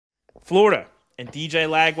Florida and DJ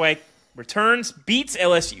Lagway returns, beats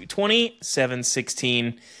LSU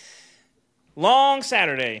 27-16. Long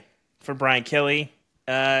Saturday for Brian Kelly.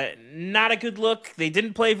 Not a good look. They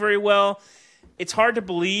didn't play very well. It's hard to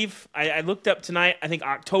believe. I looked up tonight. I think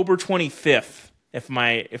October 25th, if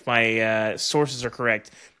my sources are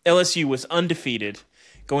correct. LSU was undefeated,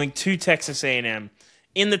 going to Texas A&M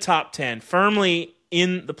in the top 10, firmly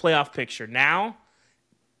in the playoff picture. Now,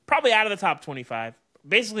 probably out of the top 25.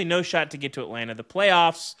 Basically, no shot to get to Atlanta. The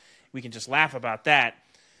playoffs, we can just laugh about that.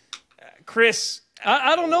 Chris,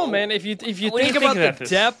 I don't know, man. If you think about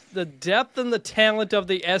the depth and the talent of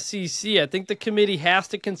the SEC, I think the committee has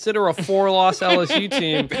to consider a 4-loss LSU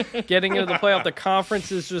team getting into the playoff. The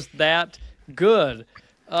conference is just that good.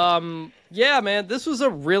 Yeah, man, this was a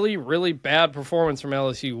really, really bad performance from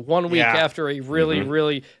LSU 1 week after a really,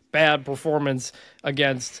 really bad performance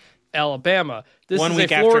against Alabama. This 1 is week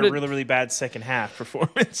Florida, after a really, really bad second half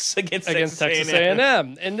performance against Texas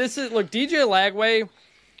A&M. And this is, look, DJ Lagway,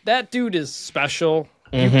 that dude is special.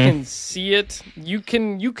 You can see it. You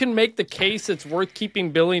can make the case it's worth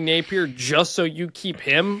keeping Billy Napier just so you keep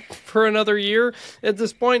him for another year at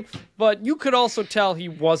this point. But you could also tell he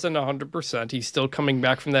wasn't 100%. He's still coming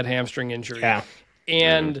back from that hamstring injury. Yeah.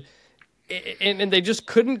 And they just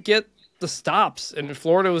couldn't get the stops. And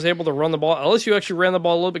Florida was able to run the ball. LSU actually ran the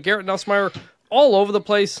ball a little bit. Garrett Nussmeier all over the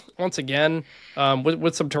place once again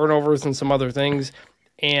with some turnovers and some other things.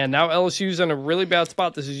 And now LSU's in a really bad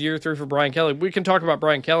spot. This is year 3 for Brian Kelly. We can talk about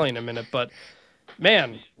Brian Kelly in a minute, but,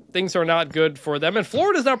 man, things are not good for them. And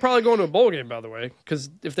Florida's not probably going to a bowl game, by the way,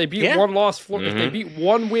 because if they beat if they beat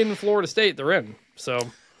one win Florida State, they're in. So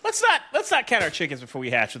let's not count our chickens before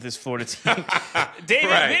we hatch with this Florida team.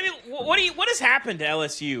 David, what has happened to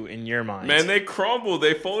LSU in your mind? Man, they crumbled.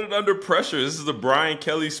 They folded under pressure. This is the Brian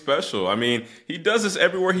Kelly special. I mean, he does this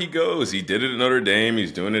everywhere he goes. He did it at Notre Dame.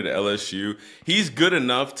 He's doing it at LSU. He's good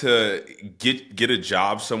enough to get a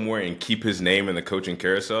job somewhere and keep his name in the coaching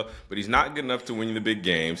carousel, but he's not good enough to win you the big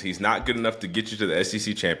games. He's not good enough to get you to the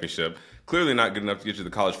SEC championship. Clearly not good enough to get you to the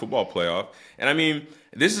college football playoff. And I mean,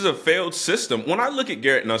 this is a failed system. When I look at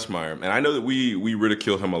Garrett Nussmeier, and I know that we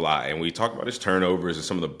ridicule him a lot, and we talk about his turnovers and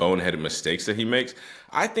some of the boneheaded mistakes that he makes,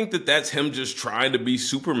 I think that that's him just trying to be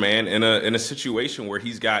Superman in a situation where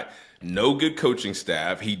he's got no good coaching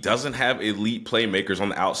staff. He doesn't have elite playmakers on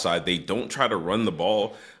the outside. They don't try to run the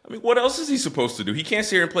ball. I mean, what else is he supposed to do? He can't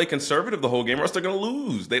sit here and play conservative the whole game or else they're going to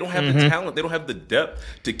lose. They don't have the talent. They don't have the depth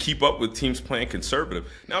to keep up with teams playing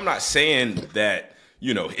conservative. Now, I'm not saying that,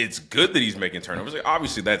 it's good that he's making turnovers. Like,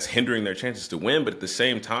 obviously, that's hindering their chances to win. But at the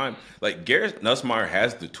same time, like, Garrett Nussmeier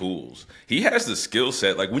has the tools. He has the skill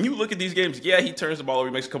set. Like, when you look at these games, he turns the ball over.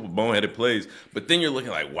 He makes a couple boneheaded plays. But then you're looking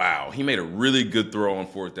like, wow, he made a really good throw on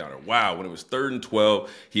 4th down. Or, wow, when it was 3rd and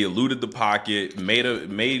 12, he eluded the pocket,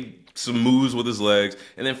 made some moves with his legs,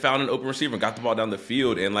 and then found an open receiver and got the ball down the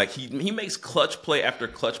field. And like he makes clutch play after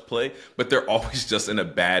clutch play, but they're always just in a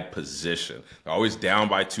bad position. They're always down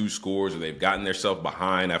by 2 scores, or they've gotten themselves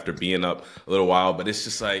behind after being up a little while. But it's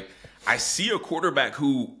just like, I see a quarterback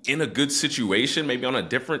who, in a good situation, maybe on a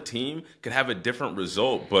different team, could have a different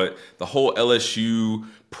result. But the whole LSU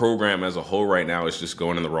program as a whole right now is just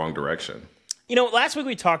going in the wrong direction. Last week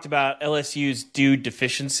we talked about LSU's dude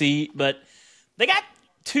deficiency, but they got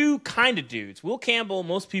 2 kind of dudes. Will Campbell,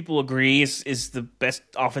 most people agree, is the best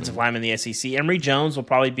offensive lineman in the SEC. Emory Jones will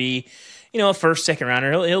probably be, a first, second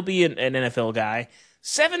rounder. He'll be an NFL guy.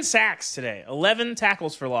 7 sacks today, 11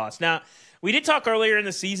 tackles for loss. Now, we did talk earlier in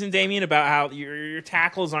the season, Damien, about how your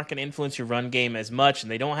tackles aren't going to influence your run game as much,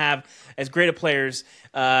 and they don't have as great of players,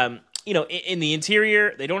 in the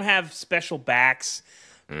interior. They don't have special backs.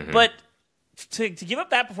 But to give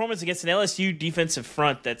up that performance against an LSU defensive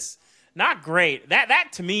front that's not great. That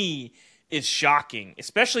to me is shocking,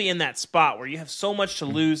 especially in that spot where you have so much to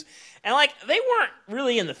lose. And they weren't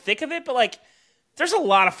really in the thick of it, but there's a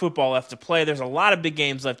lot of football left to play. There's a lot of big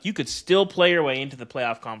games left. You could still play your way into the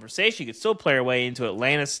playoff conversation. You could still play your way into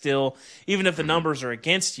Atlanta still, even if the numbers are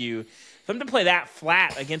against you. For them to play that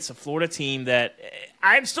flat against a Florida team that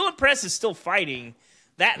I'm still impressed is still fighting,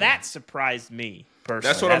 that surprised me.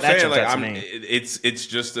 Personally. That's what I'm saying. It's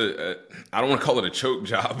just I don't want to call it a choke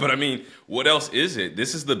job, but I mean, what else is it?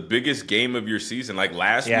 This is the biggest game of your season. Like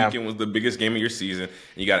last weekend was the biggest game of your season, and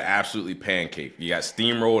you got absolutely pancaked. You got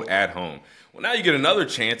steamrolled at home. Well, now you get another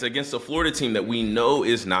chance against a Florida team that we know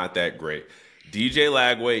is not that great. DJ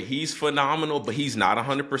Lagway, he's phenomenal, but he's not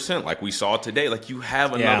 100%. Like we saw today, like you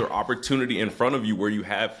have another opportunity in front of you where you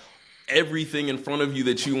have everything in front of you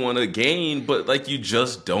that you want to gain, but like you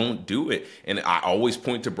just don't do it. And I always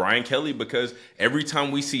point to Brian Kelly because every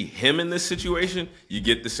time we see him in this situation, you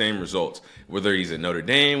get the same results. Whether he's at Notre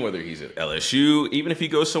Dame, whether he's at LSU, even if he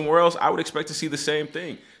goes somewhere else, I would expect to see the same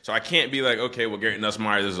thing. So I can't be like, okay, well, Garrett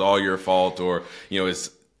Nussmeier, this is all your fault, or it's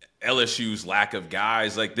LSU's lack of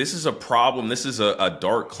guys. Like, this is a problem. This is a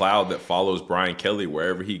dark cloud that follows Brian Kelly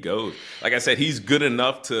wherever he goes. Like I said, he's good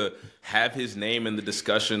enough to have his name in the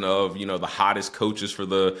discussion of, the hottest coaches for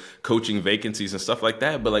the coaching vacancies and stuff like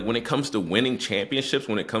that. But like when it comes to winning championships,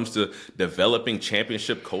 when it comes to developing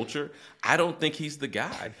championship culture, I don't think he's the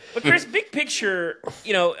guy. But Chris, big picture,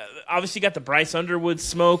 obviously you got the Bryce Underwood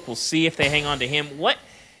smoke. We'll see if they hang on to him. What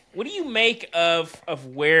do you make of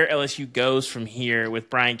where LSU goes from here with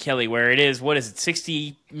Brian Kelly, where it is,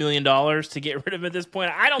 $60 million to get rid of him at this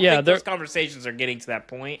point? I don't think those conversations are getting to that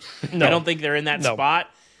point. No. I don't think they're in that spot.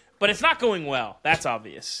 But it's not going well. That's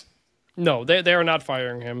obvious. No, they are not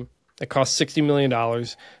firing him. It costs $60 million.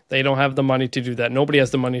 They don't have the money to do that. Nobody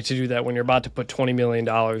has the money to do that when you're about to put $20 million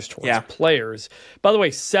towards players. By the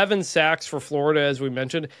way, 7 sacks for Florida, as we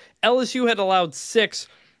mentioned. LSU had allowed 6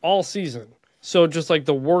 all season. So just like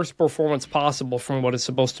the worst performance possible from what is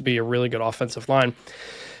supposed to be a really good offensive line.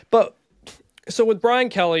 But so with Brian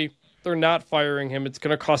Kelly, they're not firing him. It's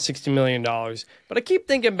going to cost $60 million. But I keep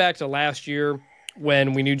thinking back to last year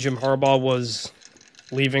when we knew Jim Harbaugh was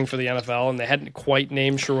leaving for the NFL and they hadn't quite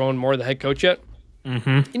named Sharon Moore the head coach yet.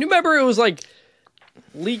 Mm-hmm. You remember it was like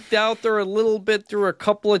leaked out there a little bit through a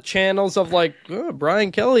couple of channels of like,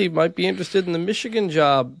 Brian Kelly might be interested in the Michigan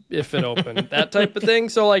job if it opened, that type of thing.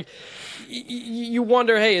 So like you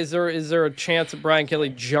wonder, hey, is there a chance that Brian Kelly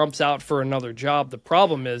jumps out for another job? The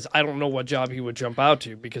problem is I don't know what job he would jump out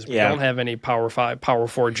to because we don't have any Power 5, Power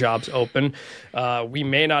 4 jobs open. We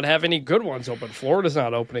may not have any good ones open. Florida's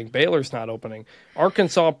not opening. Baylor's not opening.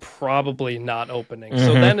 Arkansas probably not opening. Mm-hmm.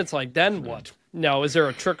 So then it's like, then what? Now, is there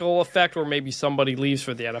a trickle effect where maybe somebody leaves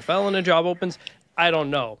for the NFL and a job opens? I don't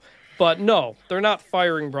know. But no, they're not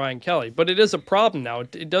firing Brian Kelly. But it is a problem now.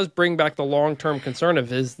 It does bring back the long-term concern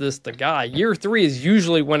of, is this the guy? Year 3 is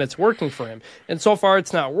usually when it's working for him. And so far,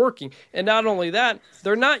 it's not working. And not only that,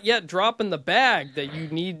 they're not yet dropping the bag that you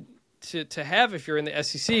need to have if you're in the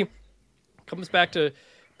SEC. Comes back to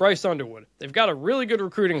Bryce Underwood. They've got a really good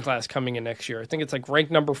recruiting class coming in next year. I think it's like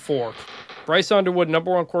ranked number 4. Bryce Underwood,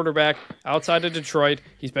 number 1 quarterback outside of Detroit.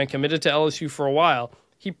 He's been committed to LSU for a while.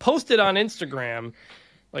 He posted on Instagram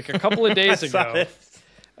like a couple of days ago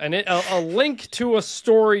a link to a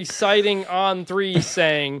story citing On3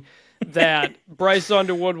 saying that Bryce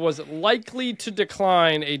Underwood was likely to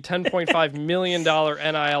decline a $10.5 million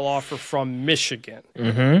NIL offer from Michigan.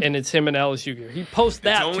 Mm-hmm. And it's him and LSU here. He posts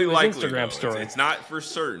that to his Instagram story. It's not for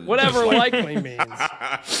certain. Whatever likely means.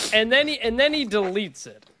 And then he deletes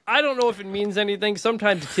it. I don't know if it means anything.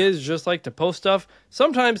 Sometimes kids just like to post stuff.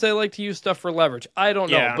 Sometimes they like to use stuff for leverage. I don't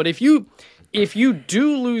know. But if you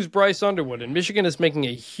do lose Bryce Underwood and Michigan is making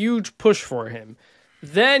a huge push for him,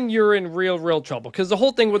 then you're in real trouble. Because the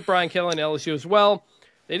whole thing with Brian Kelly and LSU as well,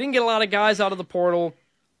 they didn't get a lot of guys out of the portal.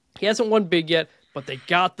 He hasn't won big yet, but they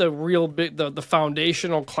got the real big, the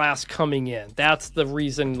foundational class coming in. That's the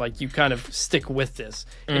reason, like, you kind of stick with this.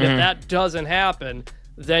 And if that doesn't happen,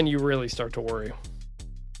 then you really start to worry.